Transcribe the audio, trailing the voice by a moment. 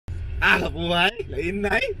Buhay? Lain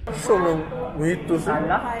na eh. Sobrang mitos eh.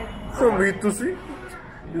 Sobrang mitos eh.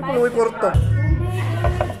 Hindi ko na may kwarta.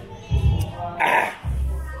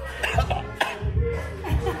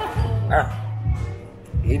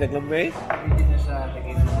 Hinag lang ba eh? Hindi na siya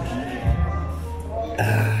lagay na.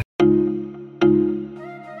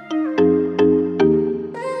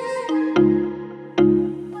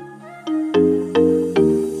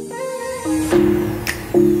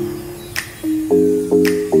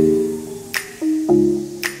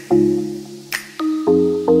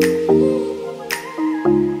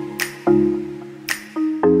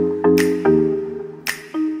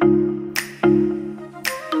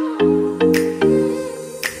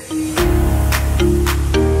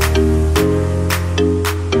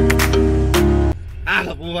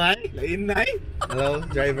 Buhay? Lain na eh. Hello,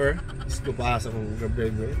 driver. Gusto pa sa kong grab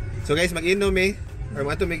driver. So guys, mag-inom eh. Or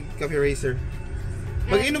mga may coffee racer.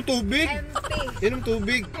 Mag-inom tubig. Inom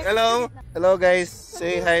tubig. Hello. Hello guys.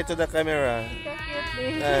 Say hi to the camera.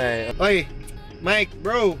 Hi. Oy, Mike,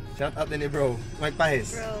 bro. Shout out din bro. Mike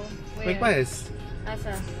Pahes. Bro. Mike Pahes.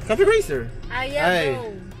 Asa? Coffee racer. Yeah,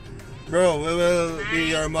 Bro, we will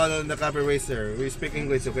be your model in the coffee racer. We speak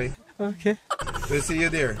English, okay? Okay. We'll see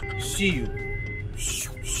you there. See you.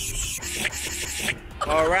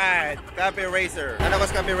 Alright, Coffee Racer. Ano ko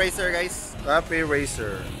sa Coffee Racer, guys? Coffee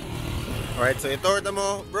Racer. Alright, so ito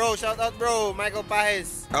mo. Bro, shout out bro, Michael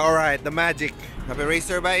Pahes. Alright, the magic. Coffee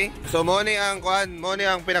Racer ba eh? So, mo ni ang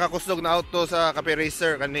pinakakuslog na auto sa Coffee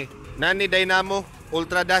Racer kani. Nani Dynamo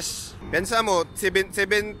Ultra Dash. Pensa mo,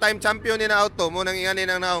 7-time champion ni na auto. Mo nang ingani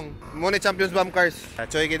ng naong. Mo ni Champions Bomb Cars.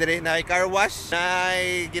 Choy gidiri, na car wash, na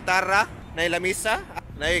gitara, na lamisa,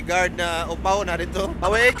 na guard na upaw na dito.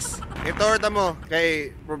 Awex, itorta mo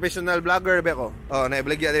kay professional vlogger ba ko. Oh, na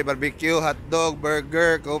iblagya di barbecue, hotdog,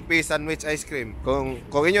 burger, coffee, sandwich, ice cream. Kung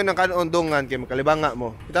inyo nang kanundungan kay makalibanga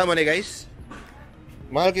mo. Kita mo ni guys.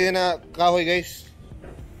 Mahal kayo na kahoy guys.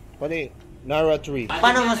 Pani Nara tree.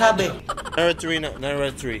 Paano masabi? Nara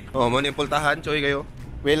tree. Oh, mo ni pultahan, choy kayo.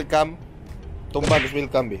 Welcome. Tumban is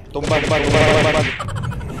welcome be. Tumban.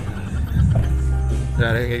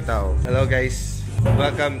 Dari kay tao. Hello guys.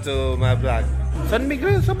 Welcome to my vlog. San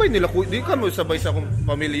Miguel, sabay nila ko. Di ka mo sabay sa akong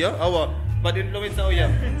pamilya. Awa, bad influence sa uya.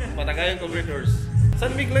 Patagayan competitors.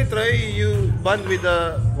 San Miguel, try you band with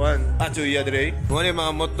the one. Chuya dire. Mo ni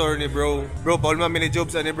mga motor ni bro. Bro, Paul ma mini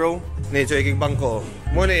jobs ani bro. Ni choy king bangko.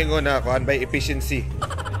 Mo ni ingon na kuan by efficiency.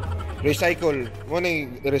 Recycle. Mo ni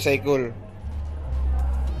recycle.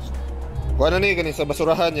 Kuan ni kani sa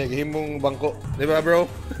basurahan niya gihimong bangko. Di ba bro?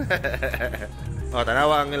 Oh,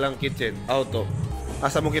 tanawa ang ilang kitchen, auto.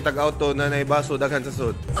 Asa mo kitag auto na naibaso daghan sa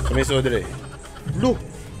sud. Kami sud dire. Lu.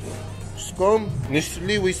 Scum,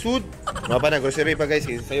 Nestle we sud. Mapa na grocery pa guys,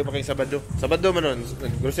 sayo pa kay Sabado. Sabado man nun,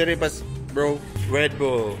 grocery pa bro. Red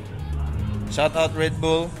Bull. Shout out Red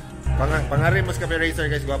Bull. Pangari mas Coffee Racer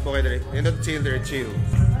guys, gwapo kay dire. Nindot chill dire, chill.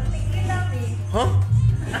 Huh?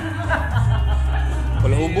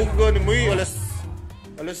 Wala hubog ko ni mo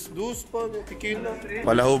alas 2 pa, tequila.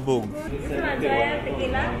 Palahubog.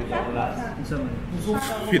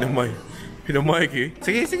 Pinamay ki.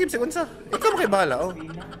 Sige, sekunsa. Ikaw makibahala, oh.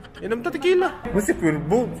 Inom ta tequila. Masih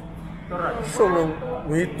pulbo. Sobrang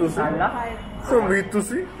mitos eh. Sobrang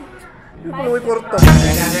mitos eh. Hindi ko na may kwarta.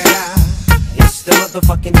 It's the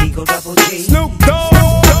motherfucking Eagle Double G. Snoop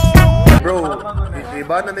Dogg! Bro,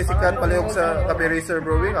 iba na nisikan palihog sa Coffee Racer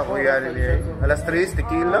bro. Ako yan niya. Alas 3,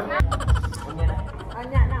 tequila.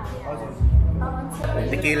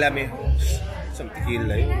 Tequila mi. Some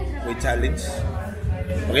tequila eh. May challenge.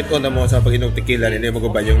 Bakit ko na mo sa pag-inom tequila hindi mo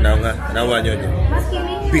ba yung nawa nyo nyo?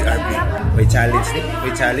 BRB. May challenge eh.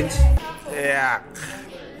 May challenge. Yeah.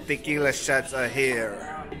 Tequila shots are here.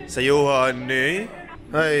 Sayuhan eh.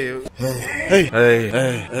 Hey.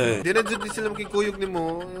 Di na dyan sila makikuyog ni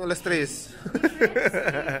mo alas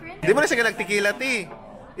 3. Di mo na siya nagtequila ti.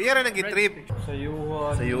 Iya rin nag-trip.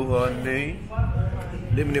 Sayuhan eh.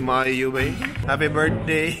 Hindi mo ni Mayo ba eh. Happy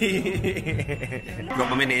birthday!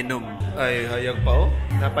 Ikaw kami niinom. Ay, hayag pa oh.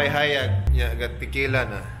 Napay hayag. Agad tequila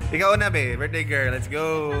na. Ikaw na be, birthday girl. Let's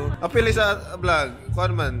go! Apili sa vlog.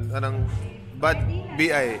 Kung man, anong bad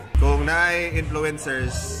BI. Kung naay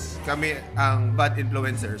influencers, kami ang bad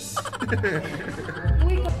influencers.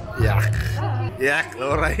 Yak!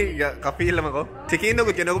 Alright. Kapi lang ako. Si Kino,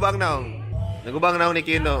 good ka. Nagubang naong. Nagubang naong ni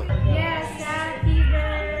Kino. Yes, happy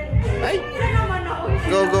birthday! Ay!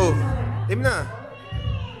 Go! Im na!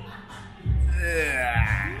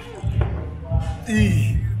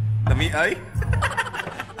 Dami ay?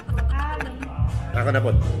 Ako na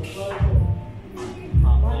po. Ito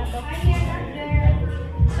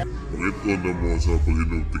na mo sa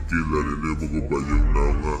pag-inom tequila, hindi mo ko ba yung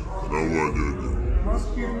naunga?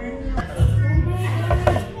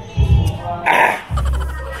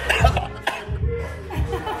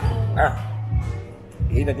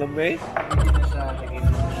 Naglambay? Sa Tagay mo.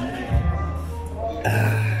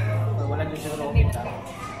 Wala din siguro kita.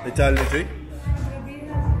 The challenge, eh?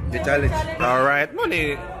 The challenge. Alright.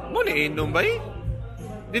 Muna inom ba, eh?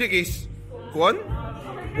 Dili guys. Kuan?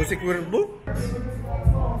 Musik werbo?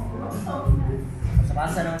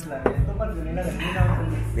 Sa naman sila. Ito pa doon nila.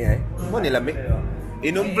 Yeah. Muna lami.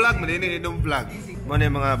 Inom vlog. Muna inom vlog. Muna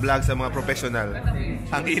yung mga vlog sa mga professional.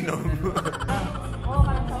 Ang inom.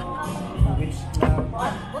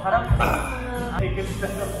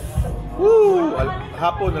 Woo!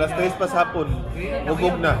 Hapon, alas 3 pas hapon.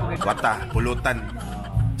 Ugog na. Wata, pulutan.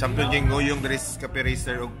 Champion yung ngoyong Dres Cafe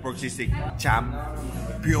Racer o pork sisig.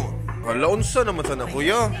 Champion. Wala, unsa naman sana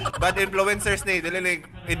kuya. Bad influencers na dili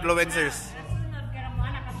influencers.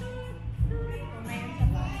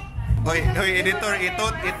 Hoy, editor,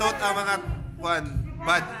 itot ang mga kwan.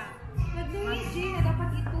 Bad. Luigi, dapat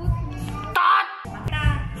itut.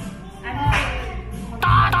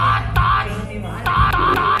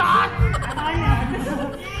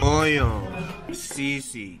 Oyo.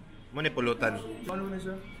 Sisi. Muna pulutan.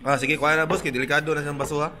 Ah, sige, kuha na boss. Kaya delikado na siyang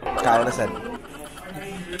basuha. Karon na sad.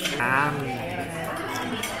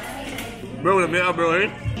 Bro, lamig ka bro eh.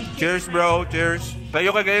 Cheers bro, cheers. Tayo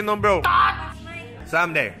kay ganyan nung bro.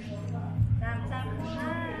 Someday.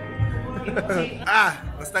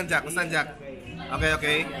 Mustanjak.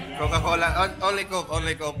 Okay. Coca-Cola. Only Coke.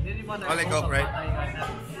 Only Coke, right?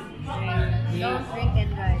 Don't drink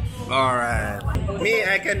and drive. Alright. Me,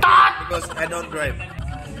 I can drink because I don't drive.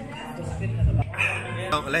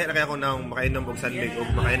 Lahi na kaya ko nang makainom og sandig o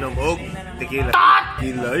makainom og tequila.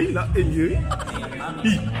 Kilay, lain yun.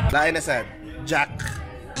 Lain na sad. Jack,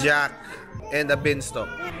 and the beanstalk.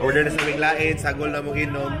 Order na sa aming lain, sagol na mong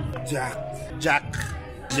inom. Jack.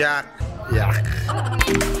 Yak.